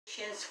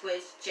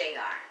With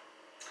JR.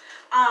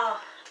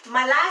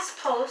 My last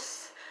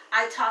post,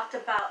 I talked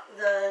about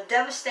the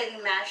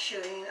devastating mass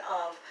shooting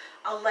of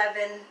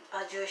 11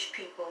 Jewish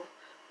people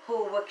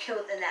who were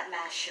killed in that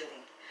mass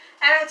shooting.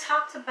 And I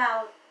talked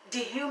about the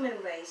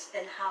human race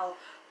and how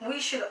we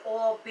should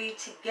all be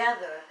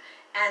together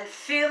and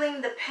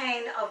feeling the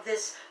pain of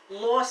this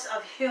loss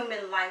of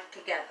human life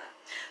together.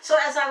 So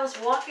as I was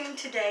walking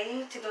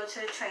today to go to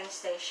the train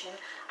station,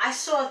 I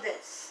saw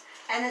this,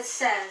 and it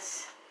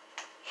says,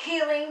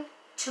 healing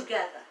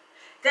together.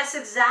 That's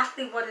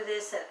exactly what it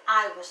is that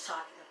I was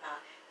talking about.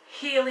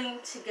 Healing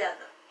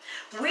together.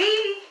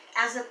 We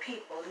as a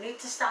people need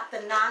to stop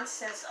the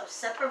nonsense of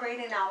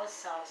separating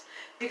ourselves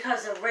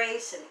because of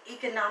race and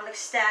economic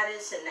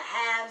status and the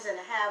haves and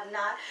the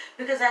have-not.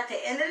 Because at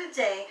the end of the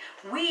day,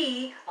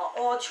 we are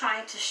all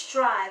trying to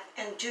strive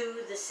and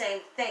do the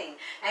same thing.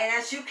 And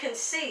as you can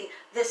see,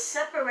 the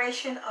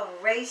separation of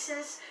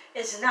races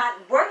is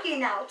not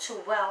working out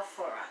too well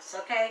for us,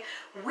 okay?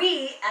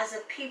 We as a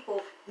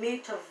people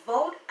need to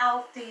vote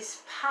out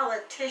these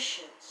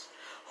politicians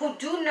who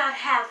do not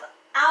have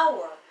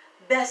our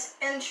best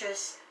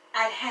interests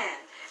at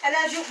hand. And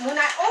when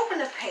I open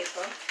the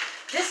paper,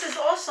 this is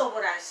also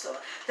what I saw.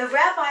 The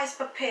rabbis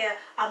prepare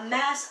a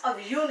mass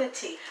of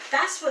unity.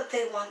 That's what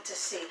they want to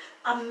see.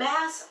 A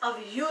mass of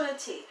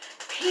unity.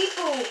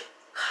 People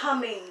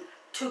coming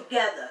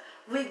together,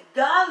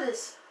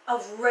 regardless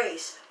of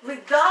race,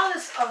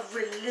 regardless of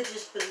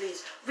religious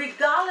beliefs,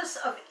 regardless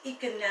of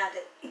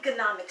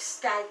economic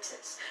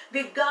status,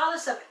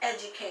 regardless of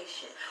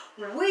education.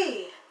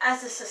 We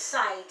as a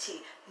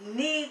society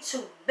need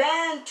to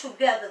band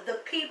together, the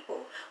people.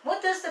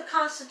 What does the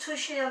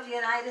Constitution of the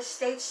United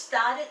States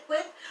start it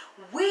with?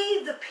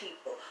 We the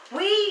people.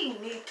 We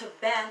need to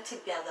band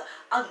together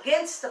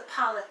against the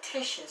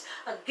politicians,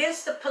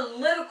 against the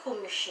political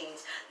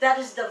machines that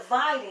is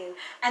dividing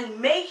and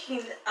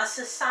making a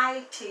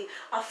society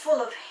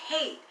full of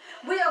hate.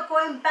 We are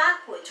going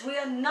backwards. We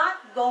are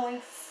not going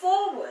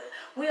forward.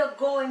 We are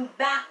going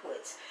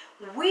backwards.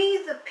 We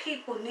the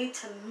people need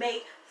to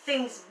make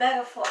things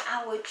better for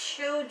our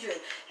children.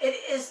 It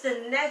is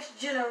the next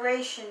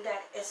generation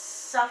that is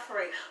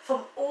suffering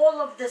from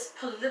all of this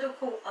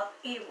political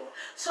upheaval.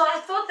 So I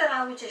thought that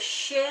I would just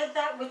share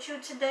that with you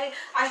today.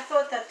 I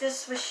thought that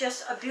this was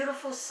just a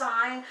beautiful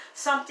sign,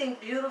 something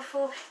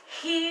beautiful,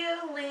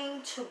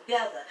 healing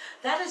together.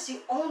 That is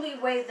the only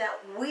way that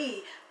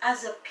we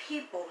as a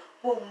people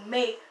will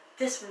make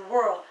this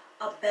world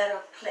a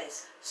better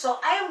place. So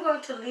I am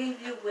going to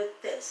leave you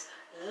with this: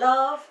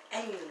 love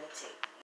and unity.